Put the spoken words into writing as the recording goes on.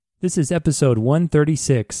This is episode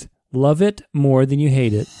 136, Love It More Than You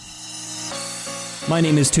Hate It. My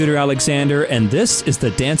name is Tudor Alexander, and this is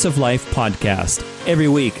the Dance of Life podcast. Every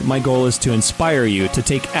week, my goal is to inspire you to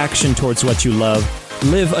take action towards what you love,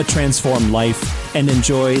 live a transformed life, and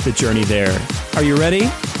enjoy the journey there. Are you ready?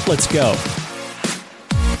 Let's go.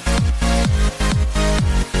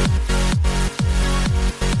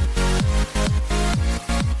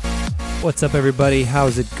 What's up, everybody?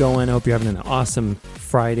 How's it going? I hope you're having an awesome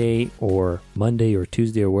Friday or Monday or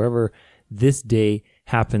Tuesday or wherever this day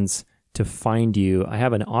happens to find you. I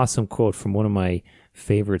have an awesome quote from one of my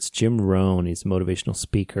favorites, Jim Rohn. He's a motivational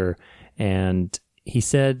speaker, and he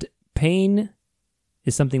said, pain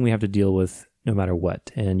is something we have to deal with no matter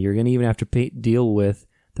what, and you're going to even have to deal with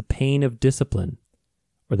the pain of discipline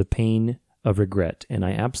or the pain of regret. And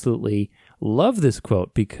I absolutely love this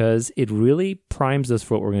quote because it really primes us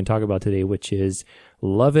for what we're going to talk about today, which is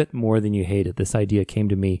love it more than you hate it. This idea came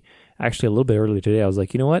to me actually a little bit earlier today. I was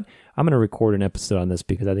like, you know what? I'm going to record an episode on this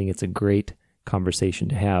because I think it's a great conversation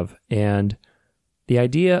to have. And the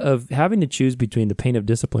idea of having to choose between the pain of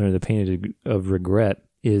discipline or the pain of regret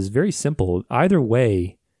is very simple. Either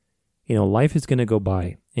way, life is going to go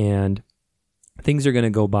by and things are going to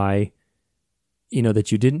go by,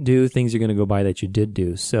 that you didn't do, things are going to go by that you did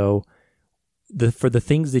do. So for the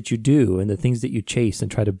things that you do and the things that you chase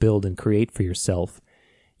and try to build and create for yourself,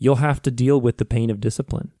 you'll have to deal with the pain of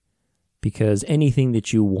discipline because anything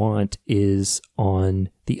that you want is on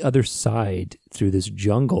the other side through this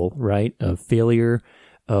jungle, right, of failure,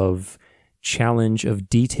 of challenge, of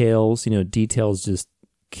details. Details just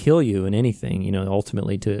kill you in anything.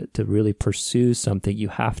 Ultimately to really pursue something, you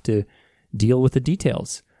have to deal with the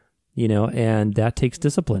details, and that takes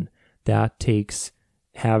discipline. That takes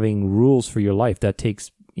having rules for your life. That takes,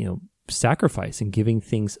 sacrifice and giving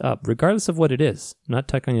things up, regardless of what it is. I'm not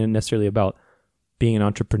talking necessarily about being an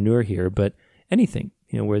entrepreneur here, but anything,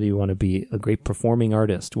 whether you want to be a great performing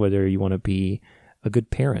artist, whether you want to be a good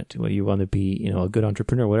parent, whether you want to be, a good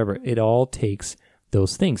entrepreneur, whatever, it all takes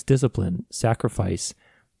those things, discipline, sacrifice,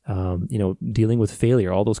 dealing with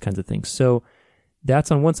failure, all those kinds of things. So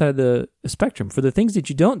that's on one side of the spectrum. For the things that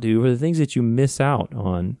you don't do, for the things that you miss out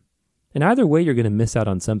on, and either way, you're going to miss out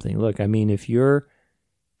on something. Look, if you're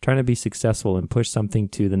trying to be successful and push something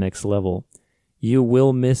to the next level, you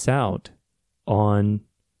will miss out on,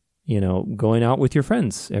 going out with your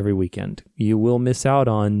friends every weekend. You will miss out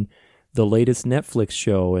on the latest Netflix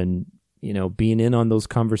show and, being in on those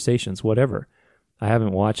conversations, whatever. I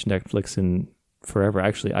haven't watched Netflix in forever.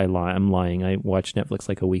 Actually, I'm lying. I watched Netflix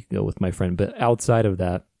like a week ago with my friend. But outside of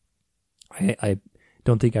that, I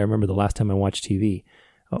don't think I remember the last time I watched TV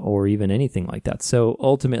or even anything like that. So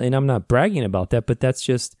ultimately, and I'm not bragging about that, but that's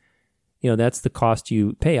just, that's the cost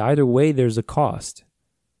you pay. Either way, there's a cost,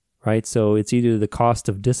 right? So it's either the cost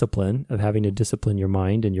of discipline, of having to discipline your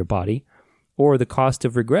mind and your body, or the cost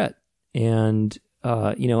of regret. And,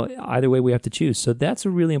 either way we have to choose. So that's a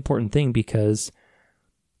really important thing because,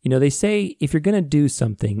 they say if you're going to do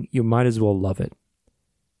something, you might as well love it.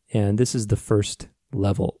 And this is the first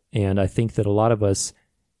level. And I think that a lot of us,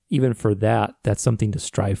 even for that, that's something to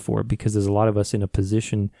strive for because there's a lot of us in a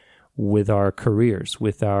position with our careers,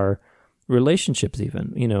 with our relationships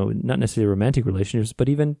even, not necessarily romantic relationships, but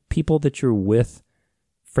even people that you're with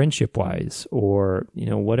friendship-wise or,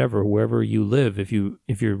 whatever, wherever you live, if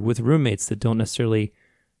you're with roommates that don't necessarily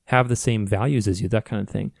have the same values as you, that kind of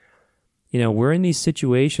thing. We're in these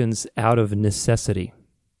situations out of necessity,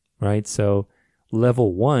 right? So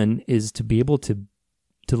level one is to be able to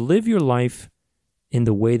live your life in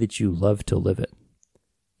the way that you love to live it,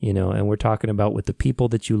 and we're talking about with the people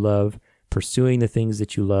that you love, pursuing the things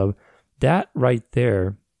that you love. That right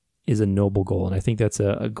there is a noble goal. And I think that's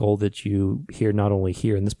a goal that you hear not only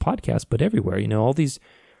here in this podcast, but everywhere. All these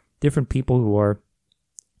different people who are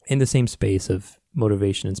in the same space of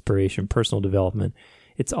motivation, inspiration, personal development.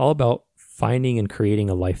 It's all about finding and creating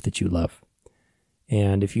a life that you love.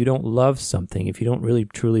 And if you don't love something, if you don't really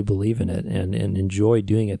truly believe in it and enjoy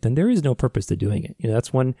doing it, then there is no purpose to doing it.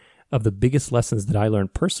 That's one of the biggest lessons that I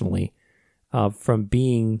learned personally from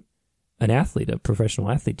being an athlete, a professional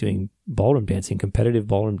athlete doing ballroom dancing, competitive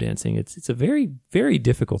ballroom dancing. It's a very, very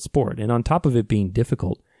difficult sport. And on top of it being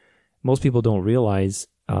difficult, most people don't realize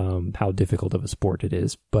how difficult of a sport it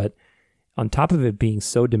is. But on top of it being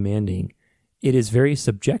so demanding, it is very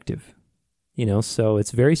subjective. So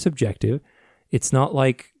it's very subjective. It's not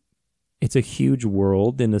like it's a huge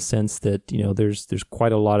world in the sense that, there's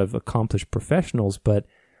quite a lot of accomplished professionals, but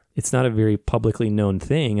it's not a very publicly known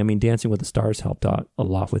thing. Dancing with the Stars helped out a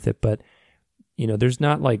lot with it, but, there's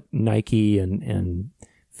not like Nike and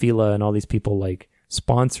Fila and all these people like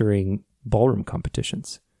sponsoring ballroom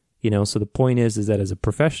competitions. So the point is that as a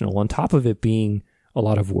professional, on top of it being a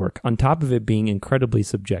lot of work, on top of it being incredibly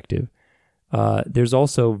subjective, there's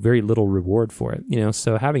also very little reward for it.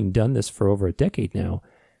 So having done this for over a decade now,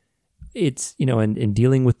 it's, and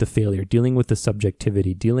dealing with the failure, dealing with the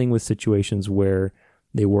subjectivity, dealing with situations where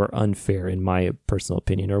they were unfair, in my personal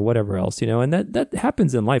opinion, or whatever else, and that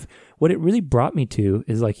happens in life. What it really brought me to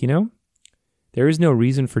is like, there is no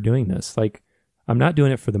reason for doing this. Like, I'm not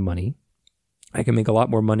doing it for the money. I can make a lot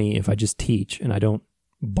more money if I just teach and I don't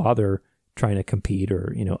bother trying to compete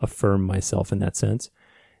or, affirm myself in that sense.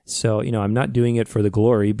 So, I'm not doing it for the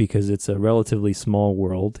glory because it's a relatively small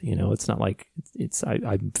world. It's not like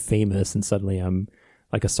I'm famous and suddenly I'm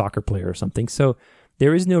like a soccer player or something. So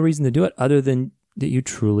there is no reason to do it other than that you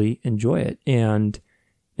truly enjoy it. And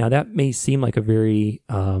now that may seem like a very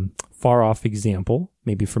far off example,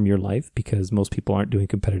 maybe from your life, because most people aren't doing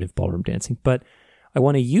competitive ballroom dancing. But I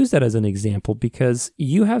want to use that as an example because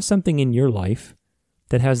you have something in your life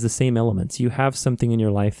that has the same elements. You have something in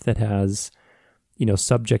your life that has,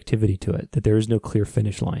 subjectivity to it, that there is no clear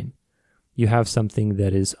finish line. You have something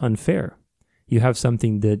that is unfair. You have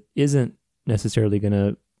something that isn't necessarily going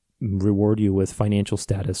to reward you with financial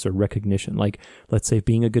status or recognition. Like, let's say,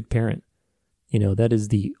 being a good parent. That is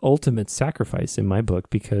the ultimate sacrifice in my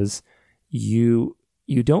book because you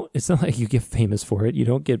don't, it's not like you get famous for it. You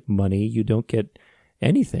don't get money. You don't get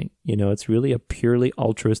anything. It's really a purely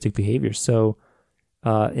altruistic behavior. So,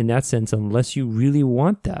 in that sense, unless you really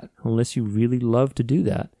want that, unless you really love to do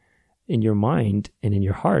that in your mind and in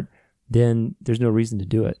your heart, then there's no reason to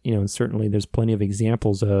do it. And certainly there's plenty of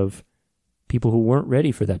examples of people who weren't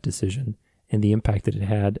ready for that decision and the impact that it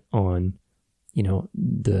had on,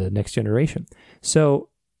 the next generation. So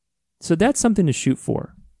that's something to shoot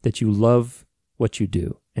for, that you love what you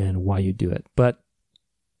do and why you do it. But,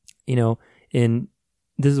 and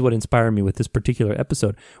this is what inspired me with this particular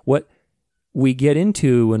episode. What we get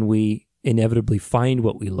into when we inevitably find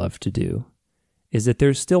what we love to do is that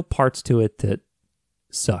there's still parts to it that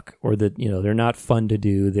suck, or that, they're not fun to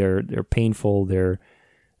do. They're painful. They're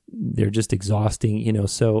just exhausting,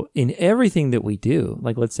 So in everything that we do,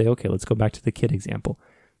 like, let's say, okay, let's go back to the kid example.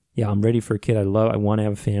 Yeah, I'm ready for a kid. I want to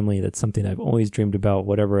have a family. That's something I've always dreamed about,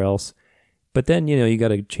 whatever else. But then, you got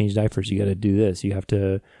to change diapers. You got to do this. You have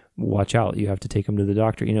to watch out. You have to take them to the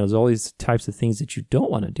doctor. There's all these types of things that you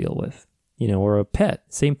don't want to deal with, or a pet,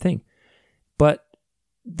 same thing. But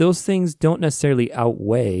those things don't necessarily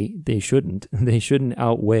outweigh, they shouldn't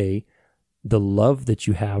outweigh the love that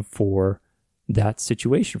you have for that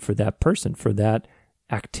situation, for that person, for that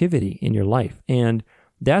activity in your life. And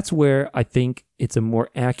that's where I think it's a more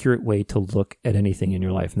accurate way to look at anything in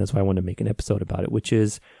your life. And that's why I wanted to make an episode about it, which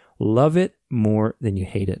is love it more than you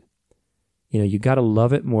hate it. You got to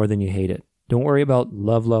love it more than you hate it. Don't worry about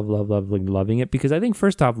loving it, because I think,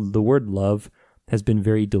 first off, the word love has been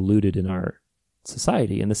very diluted in our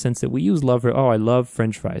society, in the sense that we use love for, I love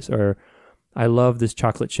French fries, or I love this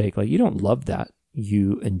chocolate shake. Like, you don't love that.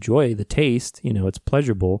 You enjoy the taste, it's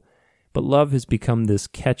pleasurable, but love has become this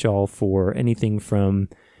catch-all for anything from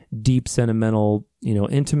deep sentimental,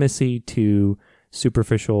 intimacy to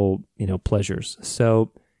superficial, pleasures.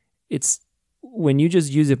 So it's when you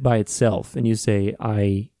just use it by itself and you say,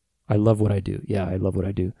 I love what I do. Yeah, I love what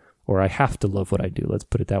I do. Or I have to love what I do. Let's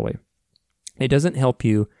put it that way. It doesn't help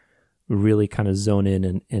you really kind of zone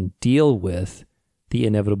in and deal with the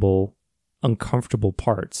inevitable uncomfortable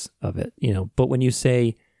parts of it, But when you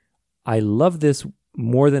say, I love this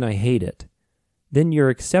more than I hate it, then you're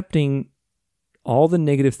accepting all the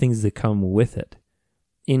negative things that come with it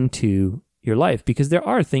into your life. Because there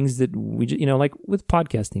are things that we, like with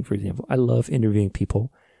podcasting, for example, I love interviewing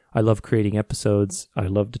people. I love creating episodes. I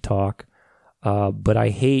love to talk. But I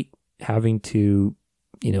hate having to,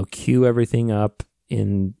 queue everything up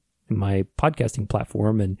in my podcasting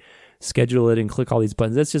platform and schedule it and click all these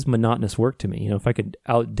buttons. That's just monotonous work to me. If I could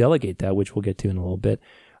out delegate that, which we'll get to in a little bit,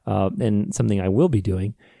 and something I will be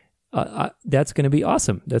doing, that's going to be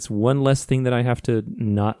awesome. That's one less thing that I have to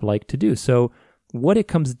not like to do. So what it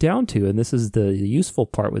comes down to, and this is the useful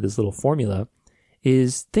part with this little formula,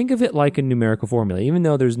 is think of it like a numerical formula. Even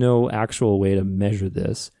though there's no actual way to measure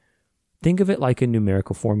this, think of it like a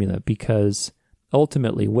numerical formula, because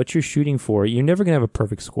ultimately what you're shooting for, you're never going to have a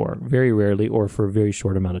perfect score, very rarely, or for a very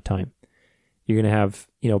short amount of time. You're going to have,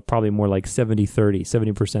 probably more like 70-30,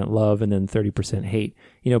 70% love and then 30% hate.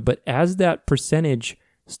 But as that percentage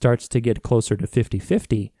starts to get closer to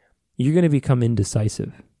 50-50, you're going to become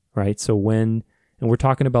indecisive, right? So and we're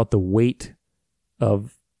talking about the weight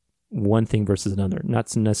of one thing versus another,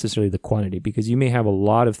 not necessarily the quantity, because you may have a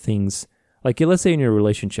lot of things, like let's say in your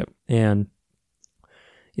relationship, and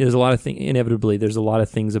there's a lot of things, inevitably, there's a lot of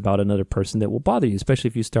things about another person that will bother you, especially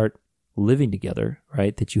if you start living together,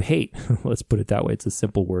 right? That you hate. Let's put it that way. It's a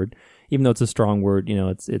simple word, even though it's a strong word.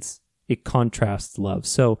 It contrasts love.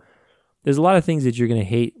 So there's a lot of things that you're going to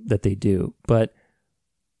hate that they do, but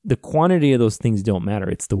the quantity of those things don't matter.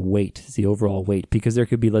 It's the weight, it's the overall weight, because there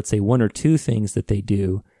could be, let's say, one or two things that they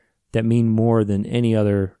do that mean more than any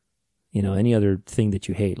other thing that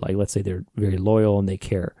you hate. Like, let's say they're very loyal and they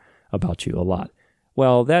care about you a lot.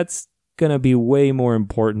 Well, that's going to be way more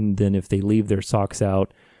important than if they leave their socks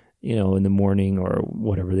out, in the morning or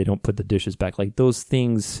whatever. They don't put the dishes back. Like, those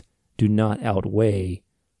things do not outweigh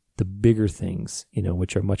the bigger things,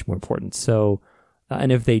 which are much more important. So,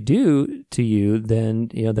 and if they do to you, then,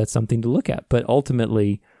 that's something to look at. But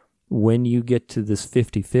ultimately, when you get to this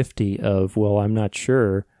 50-50 of, well, I'm not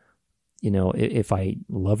sure, if I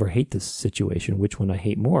love or hate this situation, which one I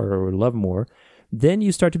hate more or love more, then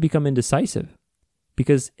you start to become indecisive,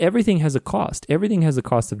 because everything has a cost. Everything has a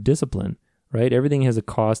cost of discipline, right? Everything has a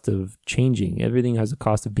cost of changing. Everything has a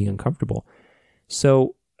cost of being uncomfortable.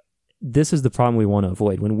 So this is the problem we want to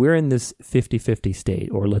avoid. When we're in this 50-50 state,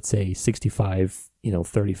 or let's say 65,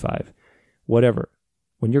 35, whatever,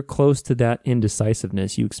 when you're close to that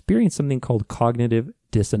indecisiveness, you experience something called cognitive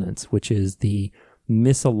dissonance, which is the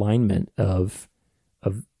misalignment of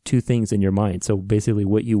two things in your mind. So basically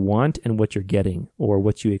what you want and what you're getting, or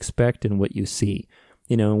what you expect and what you see.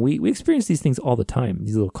 We experience these things all the time,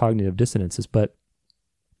 these little cognitive dissonances. But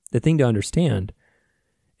the thing to understand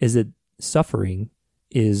is that suffering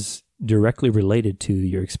is directly related to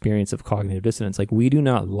your experience of cognitive dissonance. Like, we do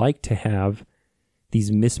not like to have these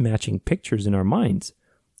mismatching pictures in our minds.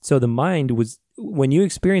 So the mind when you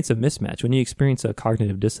experience a mismatch, when you experience a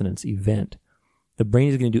cognitive dissonance event, the brain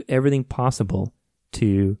is going to do everything possible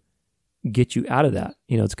to get you out of that.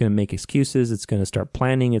 It's going to make excuses. It's going to start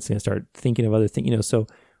planning. It's going to start thinking of other things. So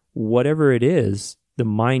whatever it is, the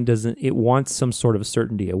mind it wants some sort of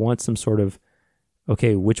certainty. It wants some sort of,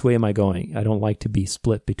 okay, which way am I going? I don't like to be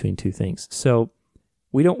split between two things. So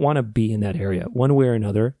we don't want to be in that area. One way or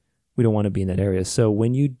another, we don't want to be in that area. So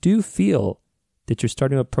when you do feel that you're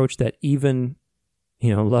starting to approach that even,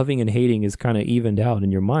 loving and hating is kind of evened out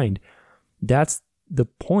in your mind, that's the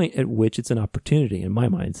point at which it's an opportunity, in my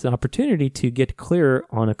mind. It's an opportunity to get clearer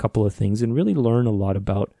on a couple of things and really learn a lot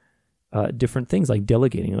about different things, like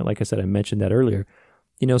delegating. Like I said, I mentioned that earlier.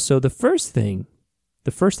 So the first thing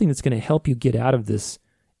that's going to help you get out of this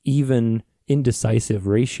even indecisive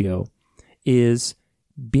ratio is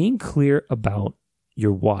being clear about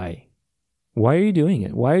your why. Why are you doing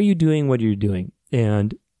it? Why are you doing what you're doing?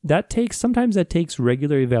 And sometimes that takes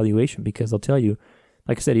regular evaluation, because I'll tell you,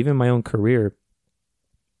 like I said, even my own career,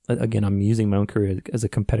 again, I'm using my own career as a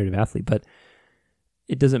competitive athlete, but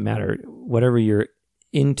it doesn't matter. Whatever you're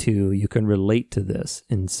into, you can relate to this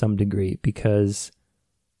in some degree, because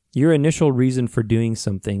your initial reason for doing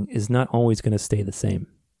something is not always going to stay the same.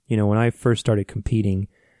 When I first started competing,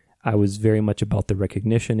 I was very much about the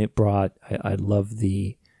recognition it brought. I love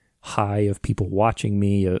the high of people watching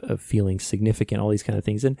me, of feeling significant, all these kind of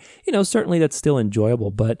things. And, certainly that's still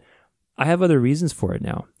enjoyable, but I have other reasons for it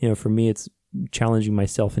now. For me, it's challenging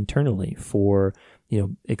myself internally, for,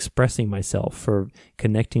 expressing myself, for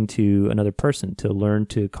connecting to another person, to learn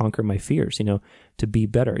to conquer my fears, to be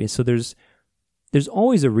better. And so there's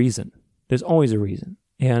always a reason. There's always a reason.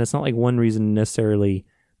 And it's not like one reason necessarily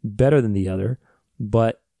better than the other,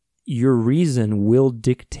 but your reason will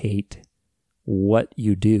dictate what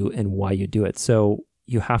you do and why you do it. So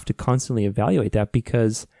you have to constantly evaluate that,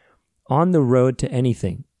 because on the road to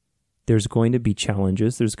anything, there's going to be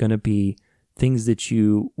challenges. There's going to be things that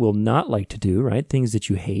you will not like to do, right? Things that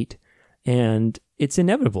you hate, and it's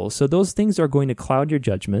inevitable. So those things are going to cloud your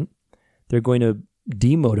judgment. They're going to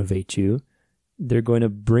demotivate you. They're going to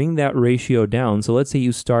bring that ratio down. So let's say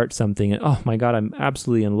you start something and, oh my God, I'm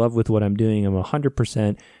absolutely in love with what I'm doing. I'm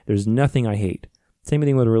 100%. There's nothing I hate. Same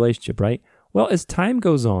thing with a relationship, right? Well, as time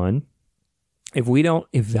goes on, if we don't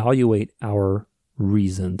evaluate our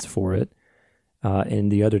reasons for it,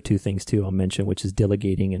 and the other two things too I'll mention, which is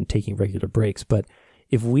delegating and taking regular breaks. But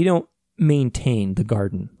if we don't maintain the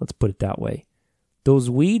garden, let's put it that way, those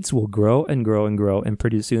weeds will grow and grow and grow. And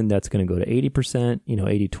pretty soon that's going to go to 80%,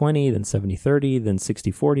 80-20, then 70-30, then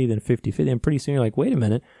 60-40, then 50-50. And pretty soon you're like, wait a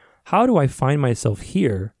minute, how do I find myself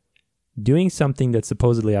here doing something that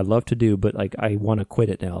supposedly I love to do, but like I want to quit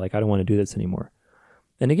it now. Like I don't want to do this anymore.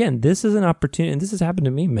 And again, this is an opportunity, and this has happened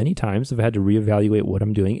to me many times. I've had to reevaluate what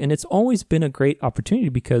I'm doing. And it's always been a great opportunity,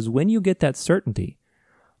 because when you get that certainty,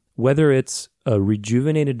 whether it's a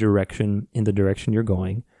rejuvenated direction in the direction you're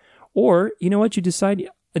going, or, you decide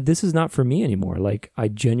this is not for me anymore. Like I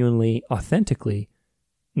genuinely, authentically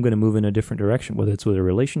I'm going to move in a different direction, whether it's with a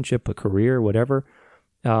relationship, a career, whatever.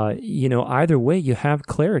 Either way, you have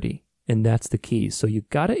clarity, and that's the key. So you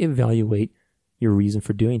got to evaluate your reason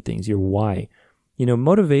for doing things, your why.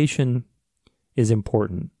 Motivation is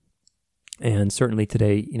important. And certainly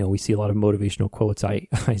today, we see a lot of motivational quotes. I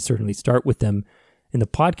certainly start with them in the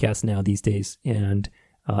podcast now these days, and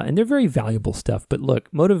they're very valuable stuff. But look,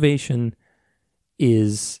 motivation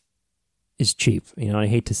is cheap. I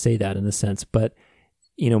hate to say that in a sense, but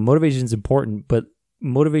motivation is important, but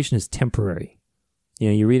motivation is temporary.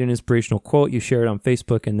 You read an inspirational quote, you share it on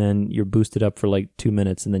Facebook, and then you're boosted up for like 2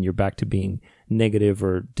 minutes, and then you're back to being negative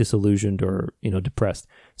or disillusioned or, depressed.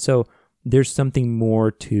 So there's something more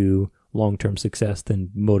to long-term success than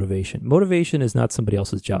motivation. Motivation is not somebody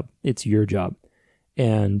else's job. It's your job.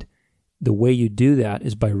 And the way you do that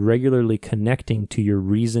is by regularly connecting to your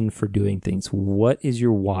reason for doing things. What is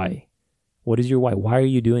your why? What is your why? Why are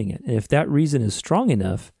you doing it? And if that reason is strong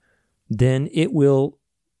enough, then it will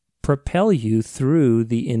propel you through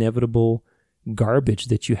the inevitable garbage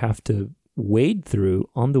that you have to wade through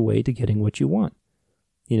on the way to getting what you want.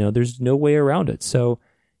 There's no way around it. So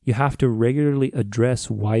you have to regularly address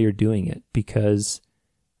why you're doing it, because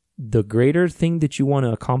the greater thing that you want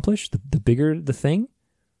to accomplish, the bigger the thing,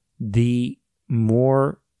 the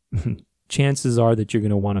more chances are that you're going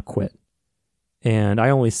to want to quit. And I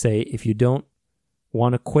always say, if you don't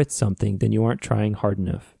want to quit something, then you aren't trying hard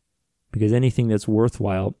enough. Because anything that's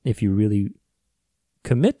worthwhile, if you really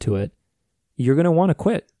commit to it, you're going to want to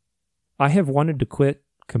quit. I have wanted to quit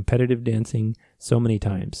competitive dancing so many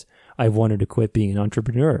times. I've wanted to quit being an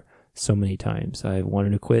entrepreneur so many times. I've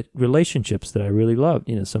wanted to quit relationships that I really loved,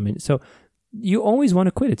 So you always want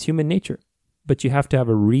to quit. It's human nature. But you have to have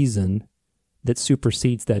a reason that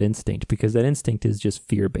supersedes that instinct, because that instinct is just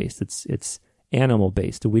fear-based. It's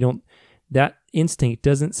animal-based. That instinct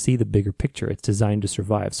doesn't see the bigger picture. It's designed to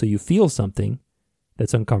survive. So you feel something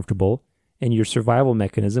that's uncomfortable, and your survival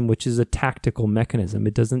mechanism, which is a tactical mechanism,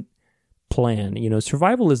 it doesn't plan.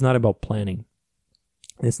 Survival is not about planning.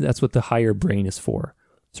 That's what the higher brain is for.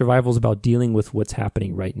 Survival is about dealing with what's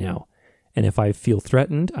happening right now. And if I feel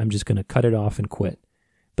threatened, I'm just going to cut it off and quit.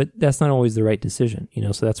 But that's not always the right decision,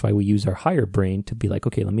 so that's why we use our higher brain to be like,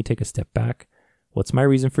 okay, let me take a step back. What's my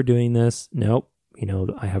reason for doing this? Nope.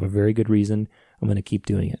 I have a very good reason. I'm going to keep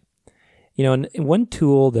doing it. And one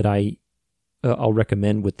tool that I'll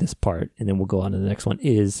recommend with this part, and then we'll go on to the next one,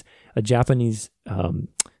 is a Japanese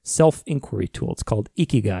self-inquiry tool. It's called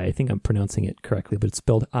Ikigai. I think I'm pronouncing it correctly, but it's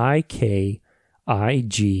spelled Ikigai.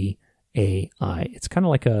 It's kind of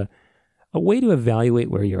like a way to evaluate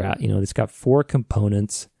where you're at. It's got 4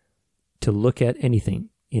 components to look at anything.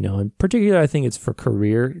 In particular, I think it's for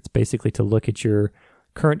career. It's basically to look at your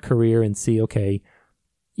current career and see, okay,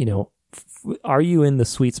 are you in the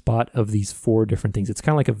sweet spot of these 4 different things? It's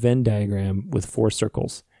kind of like a Venn diagram with 4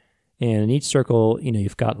 circles. And in each circle,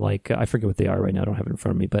 you've got like, I forget what they are right now. I don't have it in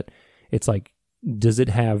front of me, but it's like, does it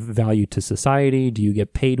have value to society? Do you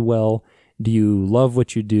get paid well? Do you love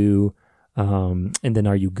what you do? And then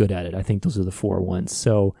are you good at it? I think those are the 4 ones.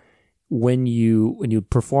 So when you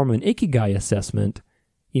perform an Ikigai assessment,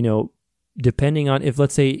 depending on if,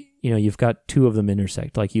 let's say, you've got 2 of them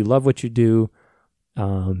intersect, like you love what you do,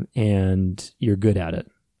 and you're good at it,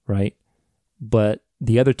 right? But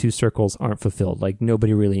the other 2 circles aren't fulfilled. Like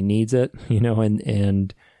nobody really needs it,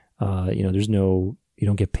 and there's no, you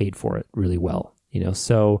don't get paid for it really well,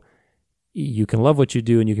 so you can love what you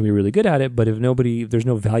do and you can be really good at it, but if there's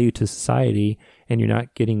no value to society and you're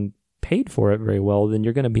not getting paid for it very well, then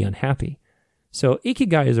you're going to be unhappy. So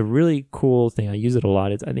Ikigai is a really cool thing. I use it a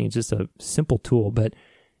lot. I think it's just a simple tool, but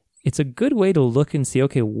it's a good way to look and see,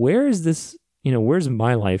 okay, where is this, where's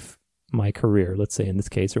my life, my career, let's say in this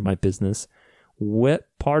case, or my business, what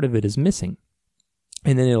part of it is missing?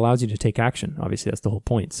 And then it allows you to take action. Obviously, that's the whole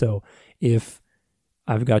point. So if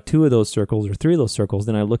I've got 2 of those circles or 3 of those circles,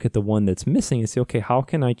 then I look at the one that's missing and say, okay, how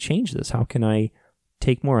can I change this? How can I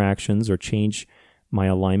take more actions or change my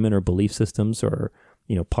alignment or belief systems or,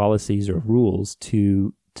 policies or rules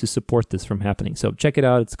to support this from happening? So check it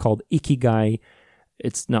out. It's called Ikigai.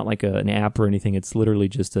 It's not like an app or anything. It's literally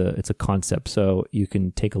just it's a concept. So you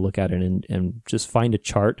can take a look at it and just find a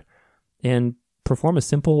chart and perform a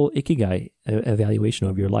simple Ikigai evaluation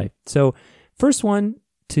of your life. So first one,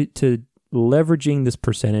 to leveraging this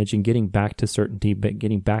percentage and getting back to certainty, but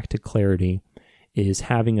getting back to clarity, is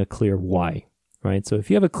having a clear why, right? So if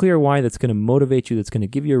you have a clear why that's going to motivate you, that's going to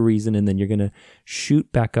give you a reason, and then you're going to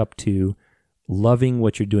shoot back up to loving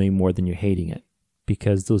what you're doing more than you're hating it,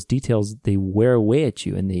 because those details, they wear away at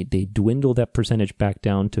you and they dwindle that percentage back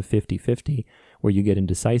down to 50-50 where you get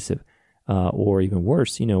indecisive. or even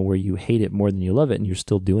worse, where you hate it more than you love it and you're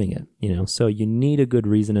still doing it, So you need a good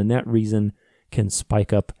reason, and that reason can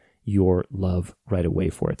spike up your love right away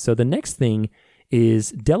for it. So the next thing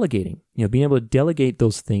is delegating, being able to delegate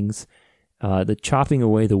those things, the chopping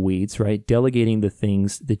away the weeds, right? Delegating the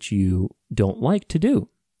things that you don't like to do,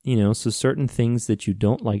 so certain things that you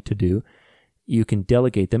don't like to do, you can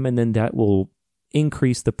delegate them, and then that will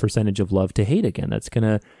increase the percentage of love to hate again. That's going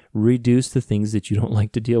to reduce the things that you don't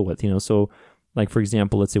like to deal with, So like, for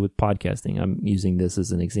example, let's say with podcasting, I'm using this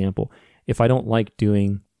as an example. If I don't like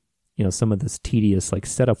doing, some of this tedious like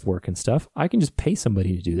setup work and stuff, I can just pay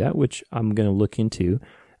somebody to do that, which I'm going to look into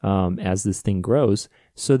as this thing grows,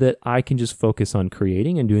 so that I can just focus on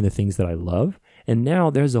creating and doing the things that I love. And now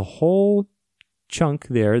there's a whole chunk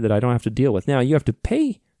there that I don't have to deal with. Now you have to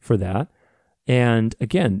pay for that. And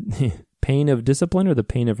again, pain of discipline or the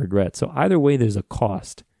pain of regret. So either way, there's a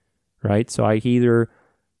cost, right? So I either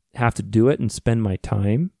have to do it and spend my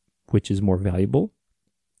time, which is more valuable,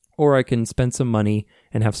 or I can spend some money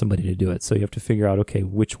and have somebody to do it. So you have to figure out, okay,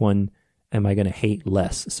 which one am I going to hate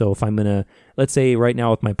less? So if I'm going to, let's say right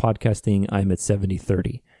now with my podcasting, I'm at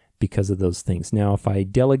 70-30 because of those things. Now, if I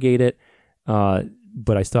delegate it,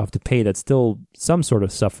 but I still have to pay, that's still some sort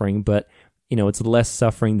of suffering, but it's less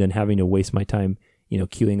suffering than having to waste my time,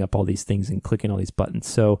 queuing up all these things and clicking all these buttons.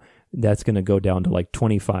 So that's going to go down to like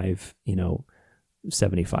 25,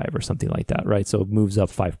 75 or something like that, right? So it moves up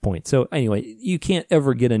 5 points. So anyway, you can't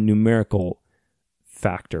ever get a numerical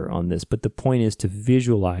factor on this, but the point is to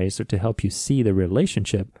visualize or to help you see the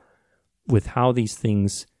relationship with how these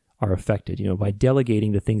things are affected. By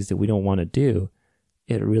delegating the things that we don't want to do,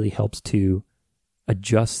 it really helps to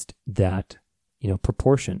adjust that,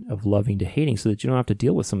 proportion of loving to hating so that you don't have to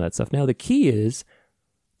deal with some of that stuff. Now, the key is,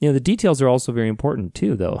 the details are also very important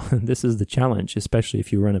too, though. This is the challenge, especially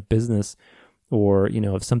if you run a business or,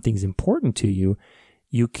 if something's important to you,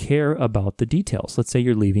 you care about the details. Let's say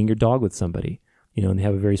you're leaving your dog with somebody, and they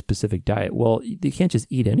have a very specific diet. Well, they can't just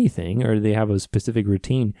eat anything, or they have a specific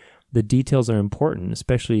routine. The details are important,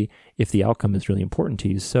 especially if the outcome is really important to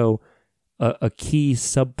you. So a key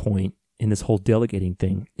sub point in this whole delegating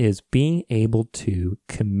thing is being able to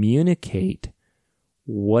communicate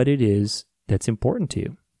what it is that's important to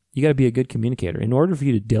you. You got to be a good communicator. In order for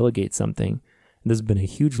you to delegate something, and this has been a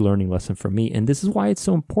huge learning lesson for me, and this is why it's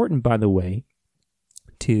so important, by the way,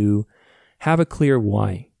 to have a clear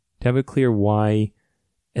why. To have a clear why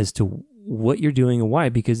as to what you're doing and why.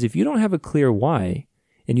 Because if you don't have a clear why,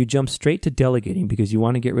 and you jump straight to delegating because you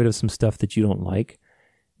want to get rid of some stuff that you don't like,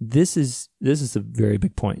 this is a very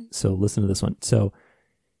big point. So listen to this one. So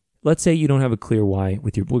let's say you don't have a clear why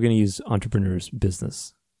we're going to use entrepreneurs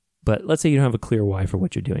business, but let's say you don't have a clear why for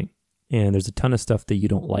what you're doing, and there's a ton of stuff that you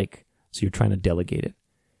don't like, so you're trying to delegate it.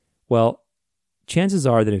 Well, chances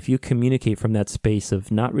are that if you communicate from that space of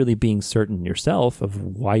not really being certain yourself of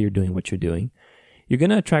why you're doing what you're doing, you're going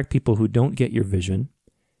to attract people who don't get your vision.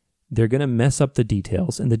 They're going to mess up the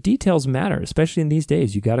details, and the details matter, especially in these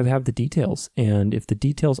days. You got to have the details, and if the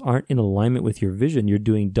details aren't in alignment with your vision, you're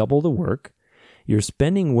doing double the work. You're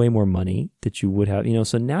spending way more money that you would have,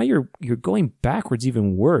 so now you're going backwards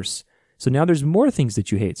even worse. So now there's more things that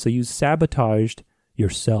you hate. So you sabotaged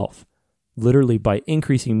yourself literally by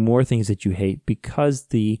increasing more things that you hate because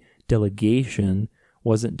the delegation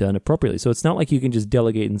wasn't done appropriately. So it's not like you can just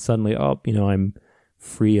delegate and suddenly, I'm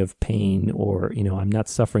free of pain, or, I'm not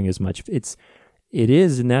suffering as much. It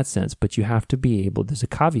is in that sense, but you have to be able, there's a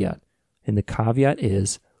caveat. And the caveat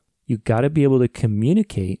is you got to be able to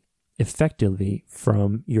communicate effectively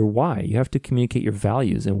from your why. You have to communicate your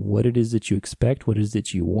values and what it is that you expect, what it is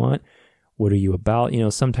that you want, what are you about.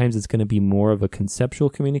 Sometimes it's going to be more of a conceptual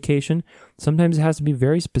communication. Sometimes it has to be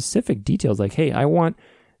very specific details like, hey, I want,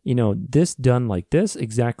 this done like this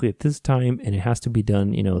exactly at this time, and it has to be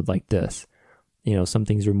done, like this. Some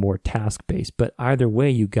things are more task-based, but either way,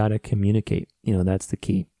 you got to communicate. That's the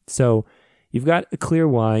key. So you've got a clear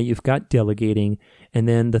why, you've got delegating, and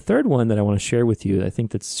then the third one that I want to share with you, I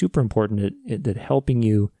think that's super important that helping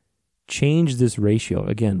you change this ratio.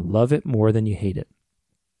 Again, love it more than you hate it.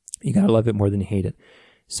 You got to love it more than you hate it.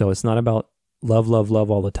 So it's not about love, love,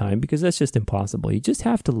 love all the time, because that's just impossible. You just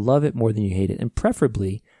have to love it more than you hate it. And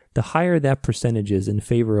preferably, the higher that percentage is in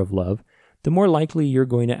favor of love, the more likely you're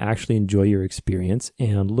going to actually enjoy your experience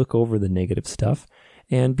and look over the negative stuff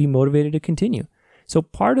and be motivated to continue. So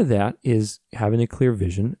part of that is having a clear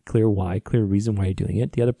vision, clear why, clear reason why you're doing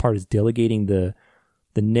it. The other part is delegating the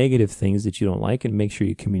negative things that you don't like and make sure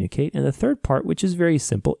you communicate. And the third part, which is very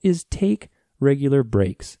simple, is take regular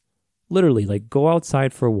breaks. Literally, like go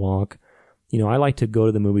outside for a walk, I like to go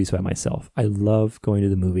to the movies by myself. I love going to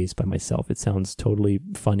the movies by myself. It sounds totally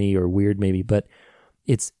funny or weird maybe, but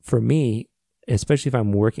it's, for me, especially if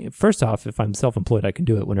I'm working, first off, if I'm self-employed, I can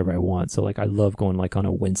do it whenever I want. So like I love going like on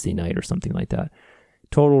a Wednesday night or something like that.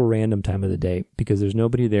 Total random time of the day because there's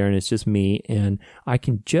nobody there and it's just me and I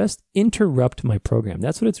can just interrupt my program.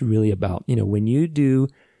 That's what it's really about. When you do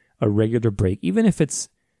a regular break, even if it's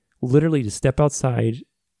literally to step outside,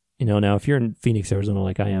 now if you're in Phoenix, Arizona,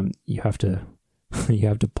 like I am, you have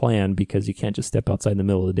to plan because you can't just step outside in the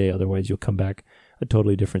middle of the day. Otherwise you'll come back a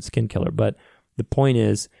totally different skin killer. But the point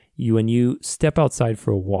is when you step outside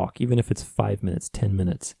for a walk, even if it's 5 minutes, 10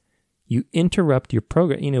 minutes, you interrupt your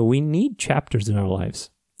program. We need chapters in our lives.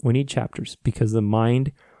 We need chapters because the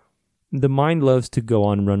mind loves to go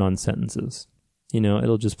on run-on sentences.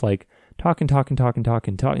 It'll just like talk and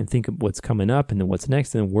think of what's coming up and then what's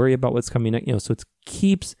next and then worry about what's coming next. So it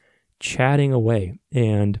keeps chatting away.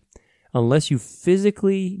 And unless you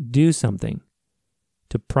physically do something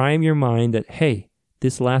to prime your mind that, hey,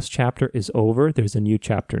 this last chapter is over, there's a new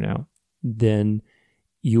chapter now, then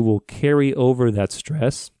you will carry over that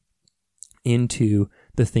stress into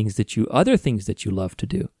the other things that you love to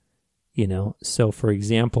do. So for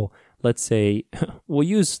example, let's say we'll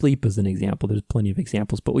use sleep as an example. There's plenty of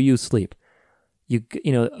examples, but we'll use sleep.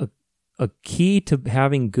 A key to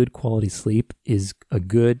having good quality sleep is a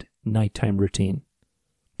good nighttime routine,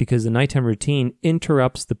 because the nighttime routine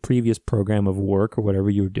interrupts the previous program of work or whatever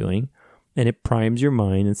you were doing, and it primes your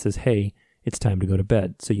mind and says, hey, it's time to go to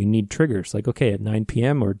bed. So you need triggers like, okay, at 9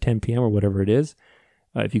 p.m. or 10 p.m. or whatever it is,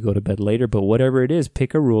 if you go to bed later, but whatever it is,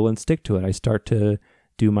 pick a rule and stick to it. I start to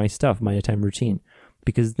do my stuff, my nighttime routine,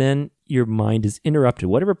 because then your mind is interrupted.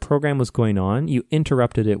 Whatever program was going on, you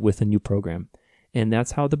interrupted it with a new program. And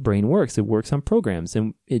that's how the brain works. It works on programs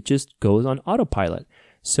and it just goes on autopilot.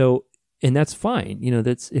 So, and that's fine.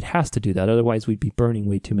 It has to do that. Otherwise we'd be burning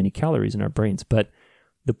way too many calories in our brains. But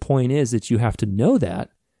the point is that you have to know that.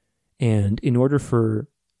 And in order for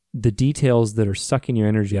the details that are sucking your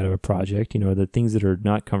energy out of a project, the things that are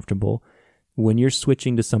not comfortable, when you're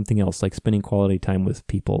switching to something else, like spending quality time with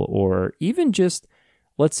people, or even just,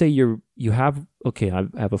 let's say I have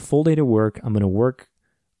a full day to work. I'm going to work.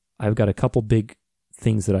 I've got a couple big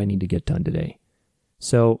things that I need to get done today.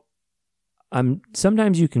 So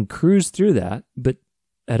sometimes you can cruise through that, but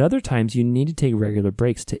at other times you need to take regular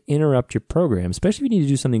breaks to interrupt your program, especially if you need to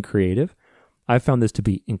do something creative. I've found this to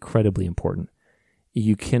be incredibly important.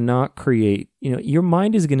 You cannot create, your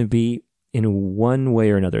mind is going to be in one way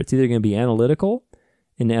or another. It's either going to be analytical,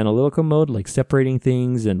 in analytical mode, like separating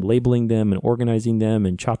things and labeling them and organizing them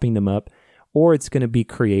and chopping them up, or it's going to be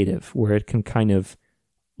creative, where it can kind of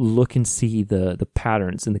look and see the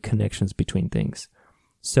patterns and the connections between things.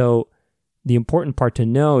 So the important part to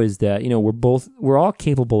know is that, we're all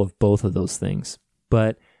capable of both of those things.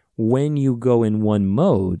 But when you go in one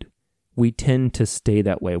mode, we tend to stay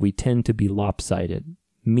that way. We tend to be lopsided,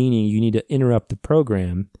 meaning you need to interrupt the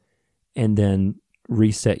program and then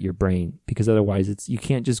reset your brain, because otherwise you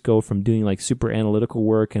can't just go from doing like super analytical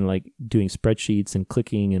work and like doing spreadsheets and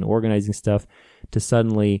clicking and organizing stuff to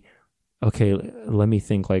suddenly, okay, let me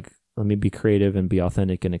think, like, let me be creative and be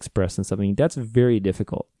authentic and express and stuff. I mean, that's very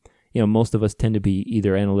difficult. Most of us tend to be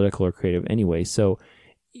either analytical or creative anyway. So,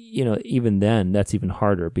 even then, that's even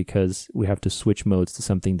harder because we have to switch modes to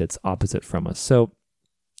something that's opposite from us. So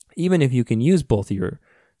even if you can use both of your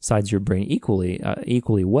sides of your brain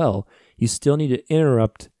equally well, you still need to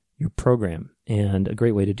interrupt your program. And a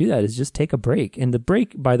great way to do that is just take a break. And the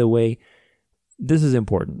break, by the way, this is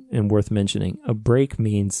important and worth mentioning. A break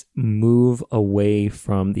means move away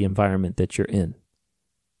from the environment that you're in.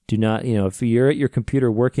 Do not, if you're at your computer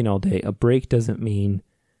working all day, a break doesn't mean,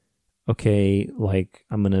 okay, like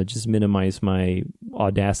I'm going to just minimize my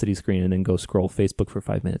Audacity screen and then go scroll Facebook for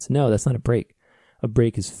 5 minutes. No, that's not a break. A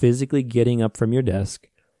break is physically getting up from your desk,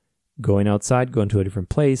 going outside, going to a different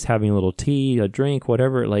place, having a little tea, a drink,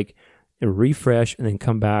 whatever, like a refresh, and then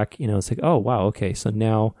come back. It's like, oh, wow, okay, so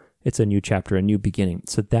now it's a new chapter, a new beginning.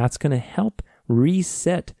 So that's going to help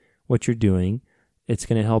reset what you're doing. It's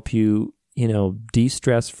going to help you,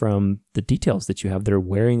 de-stress from the details that you have that are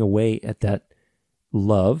wearing away at that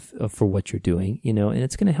love for what you're doing, and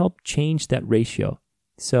it's going to help change that ratio.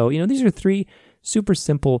 So, these are 3 super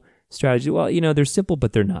simple strategies. Well, they're simple,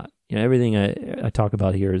 but they're not. Everything I talk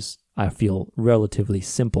about here is, I feel, relatively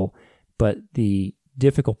simple, but the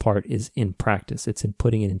difficult part is in practice. It's in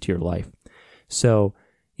putting it into your life. So,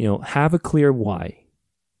 have a clear why.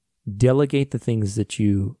 Delegate the things that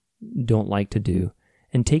you don't like to do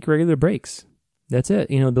and take regular breaks. That's it.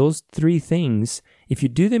 Those 3 things, if you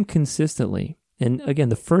do them consistently, And again,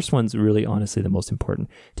 the first one's really honestly the most important.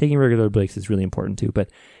 Taking regular breaks is really important too, but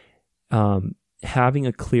having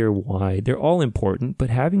a clear why, they're all important, but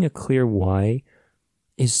having a clear why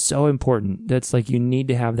is so important. That's like, you need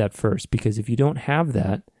to have that first, because if you don't have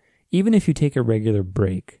that, even if you take a regular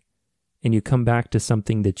break and you come back to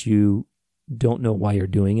something that you don't know why you're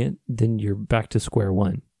doing it, then you're back to square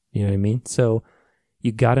one. You know what I mean? So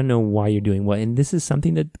you got to know why you're doing what. And this is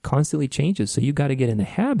something that constantly changes. So you got to get in the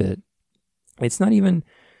habit. It's not even,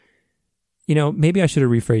 maybe I should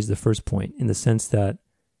have rephrased the first point in the sense that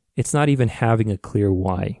it's not even having a clear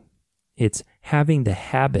why. It's having the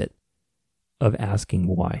habit of asking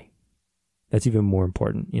why. That's even more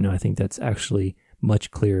important. I think that's actually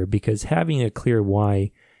much clearer, because having a clear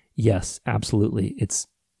why, yes, absolutely, it's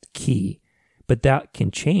key. But that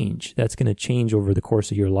can change. That's going to change over the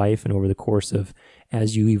course of your life and over the course of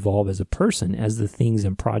as you evolve as a person, as the things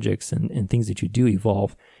and projects and things that you do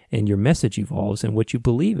evolve, and your message evolves and what you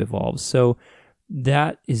believe evolves. So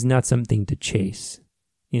that is not something to chase,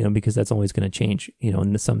 because that's always going to change,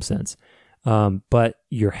 in some sense. But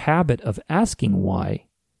your habit of asking why,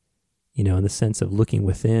 in the sense of looking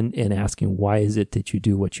within and asking why is it that you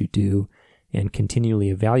do what you do and continually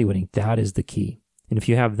evaluating, that is the key. And if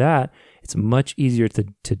you have that, it's much easier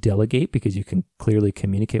to delegate, because you can clearly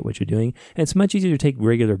communicate what you're doing. And it's much easier to take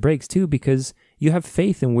regular breaks too, because you have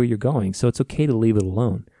faith in where you're going. So it's okay to leave it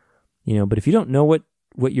alone. But if you don't know what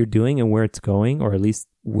you're doing and where it's going, or at least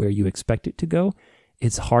where you expect it to go,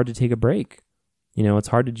 it's hard to take a break. It's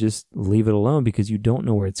hard to just leave it alone because you don't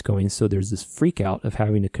know where it's going. So there's this freak out of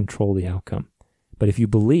having to control the outcome. But if you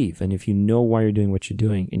believe, and if you know why you're doing what you're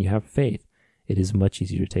doing, and you have faith, it is much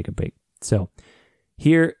easier to take a break. So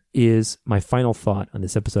here is my final thought on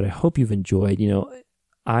this episode. I hope you've enjoyed.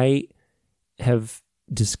 I have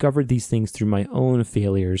discovered these things through my own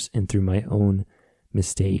failures and through my own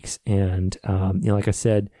mistakes. And, like I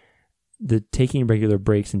said, the taking regular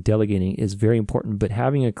breaks and delegating is very important, but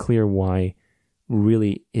having a clear why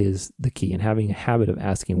really is the key, and having a habit of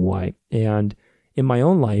asking why. And in my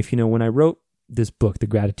own life, when I wrote this book, The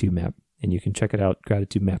Gratitude Map, and you can check it out,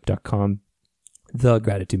 gratitudemap.com,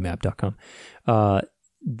 thegratitudemap.com,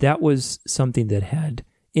 that was something that had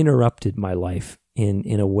interrupted my life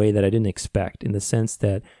in a way that I didn't expect, in the sense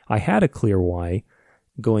that I had a clear why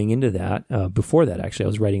going into that. Before that, actually, I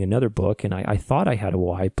was writing another book, and I thought I had a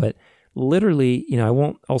why, but literally,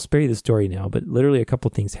 I'll spare you the story now, but literally a couple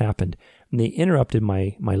of things happened, and they interrupted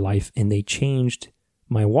my life, and they changed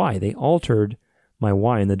my why. They altered my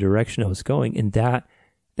why in the direction I was going, and that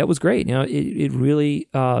was great. It really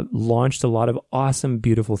launched a lot of awesome,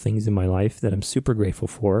 beautiful things in my life that I'm super grateful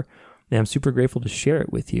for, and I'm super grateful to share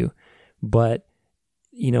it with you. But,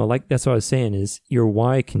 like that's what I was saying, is your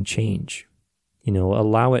why can change.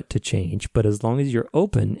 Allow it to change, but as long as you're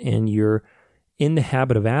open and you're in the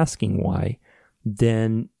habit of asking why,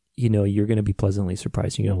 then, you're going to be pleasantly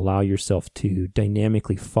surprised. You're going to allow yourself to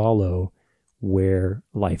dynamically follow where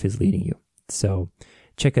life is leading you. So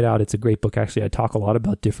check it out. It's a great book. Actually, I talk a lot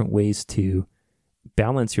about different ways to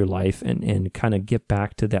balance your life and kind of get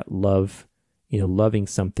back to that love, loving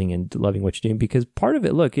something and loving what you're doing. Because part of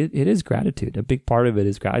it, look, it is gratitude. A big part of it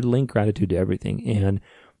is, I link gratitude to everything. And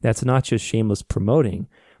that's not just shameless promoting.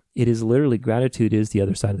 It is literally, gratitude is the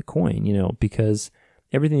other side of the coin, because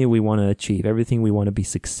everything that we want to achieve, everything we want to be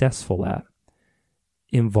successful at,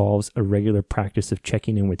 involves a regular practice of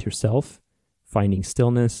checking in with yourself, finding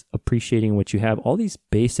stillness, appreciating what you have, all these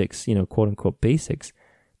basics, quote unquote basics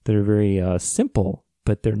that are very simple,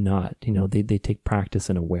 but they're not, they take practice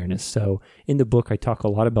and awareness. So in the book, I talk a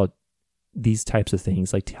lot about these types of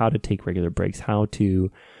things, like how to take regular breaks, how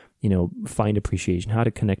to, find appreciation, how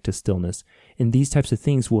to connect to stillness. And these types of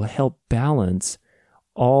things will help balance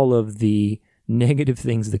all of the negative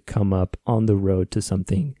things that come up on the road to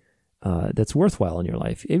something that's worthwhile in your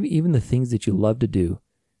life. Even the things that you love to do,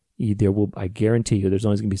 I guarantee you, there's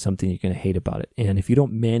always going to be something you're going to hate about it. And if you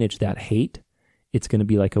don't manage that hate, it's going to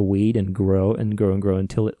be like a weed and grow and grow and grow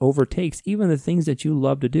until it overtakes even the things that you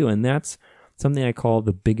love to do. And that's something I call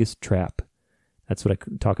the biggest trap. That's what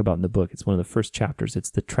I talk about in the book. It's one of the first chapters. It's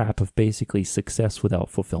the trap of basically success without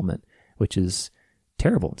fulfillment, which is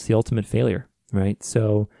terrible. It's the ultimate failure, right?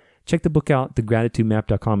 So check the book out,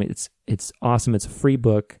 thegratitudemap.com. It's awesome. It's a free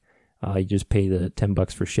book. You just pay the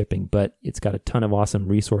 $10 for shipping, but it's got a ton of awesome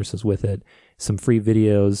resources with it, some free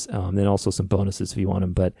videos, and also some bonuses if you want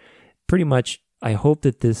them. But pretty much, I hope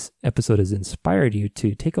that this episode has inspired you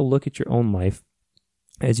to take a look at your own life,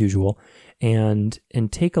 as usual, and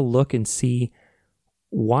take a look and see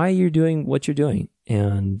why you're doing what you're doing.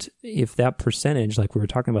 And if that percentage, like we were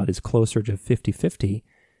talking about, is closer to 50-50,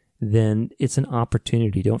 then it's an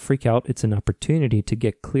opportunity. Don't freak out. It's an opportunity to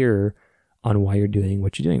get clearer on why you're doing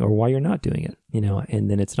what you're doing or why you're not doing it, and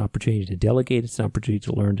then it's an opportunity to delegate. It's an opportunity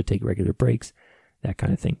to learn to take regular breaks, that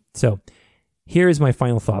kind of thing. So here is my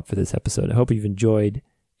final thought for this episode. I hope you've enjoyed,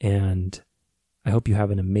 and I hope you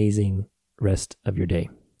have an amazing rest of your day.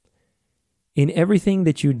 In everything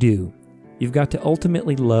that you do, you've got to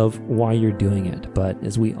ultimately love why you're doing it. But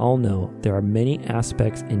as we all know, there are many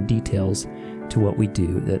aspects and details to what we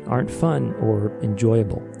do that aren't fun or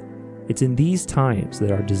enjoyable. It's in these times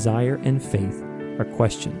that our desire and faith are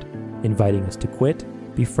questioned, inviting us to quit,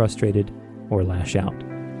 be frustrated, or lash out.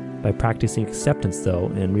 By practicing acceptance, though,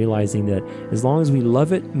 and realizing that as long as we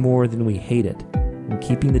love it more than we hate it, and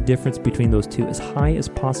keeping the difference between those two as high as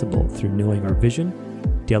possible through knowing our vision,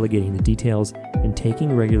 delegating the details, and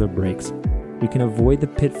taking regular breaks, we can avoid the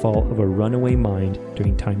pitfall of a runaway mind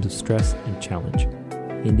during times of stress and challenge.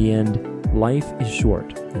 In the end, life is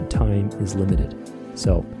short and time is limited.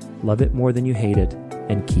 So, love it more than you hate it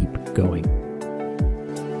and keep going.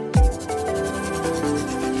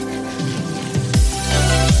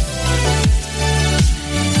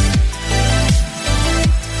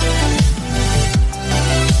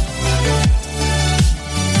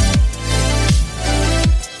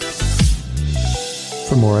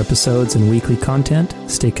 For more episodes and weekly content,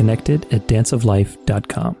 stay connected at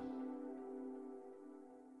danceoflife.com.